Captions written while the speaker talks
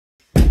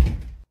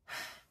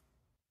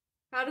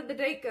How did the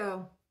date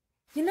go?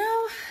 You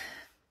know,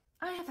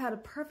 I have had a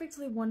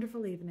perfectly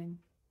wonderful evening.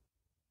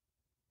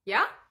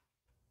 Yeah?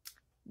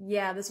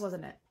 Yeah, this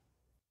wasn't it.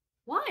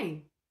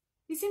 Why?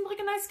 He seemed like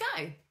a nice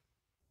guy.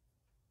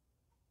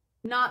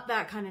 Not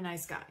that kind of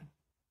nice guy.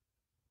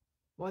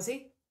 Was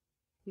he?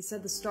 He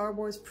said the Star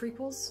Wars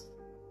prequels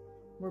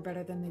were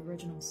better than the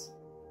originals.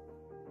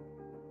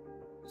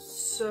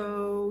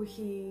 So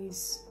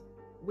he's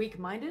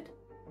weak-minded?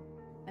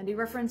 And he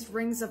referenced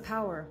Rings of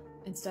Power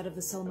instead of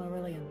the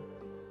Silmarillion.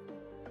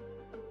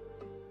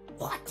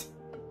 What?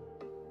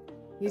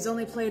 He's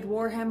only played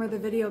Warhammer the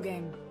video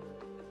game,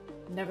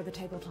 never the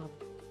tabletop.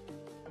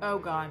 Oh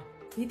god.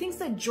 He thinks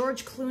that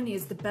George Clooney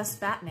is the best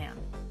Batman.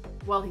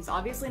 Well, he's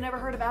obviously never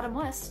heard of Adam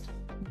West.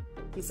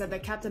 He said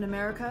that Captain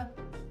America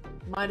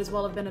might as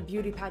well have been a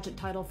beauty pageant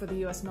title for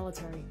the US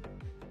military.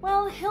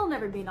 Well, he'll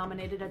never be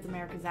nominated as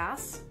America's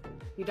ass.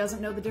 He doesn't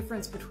know the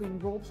difference between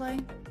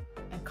roleplay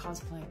and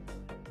cosplay.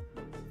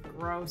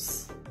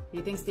 Gross.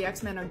 He thinks the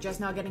X-Men are just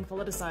now getting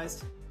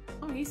politicized.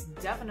 Oh, he's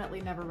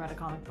definitely never read a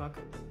comic book.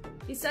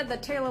 He said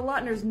that Taylor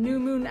Lautner's New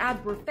Moon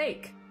ads were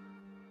fake.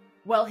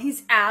 Well,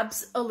 he's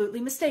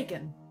absolutely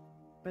mistaken.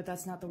 But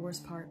that's not the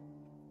worst part.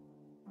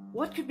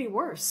 What could be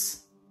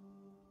worse?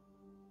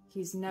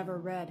 He's never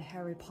read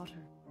Harry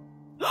Potter.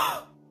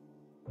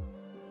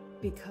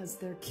 Because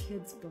they're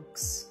kids'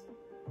 books.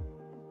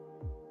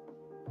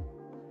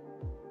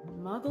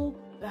 Muggle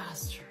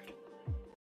bastard.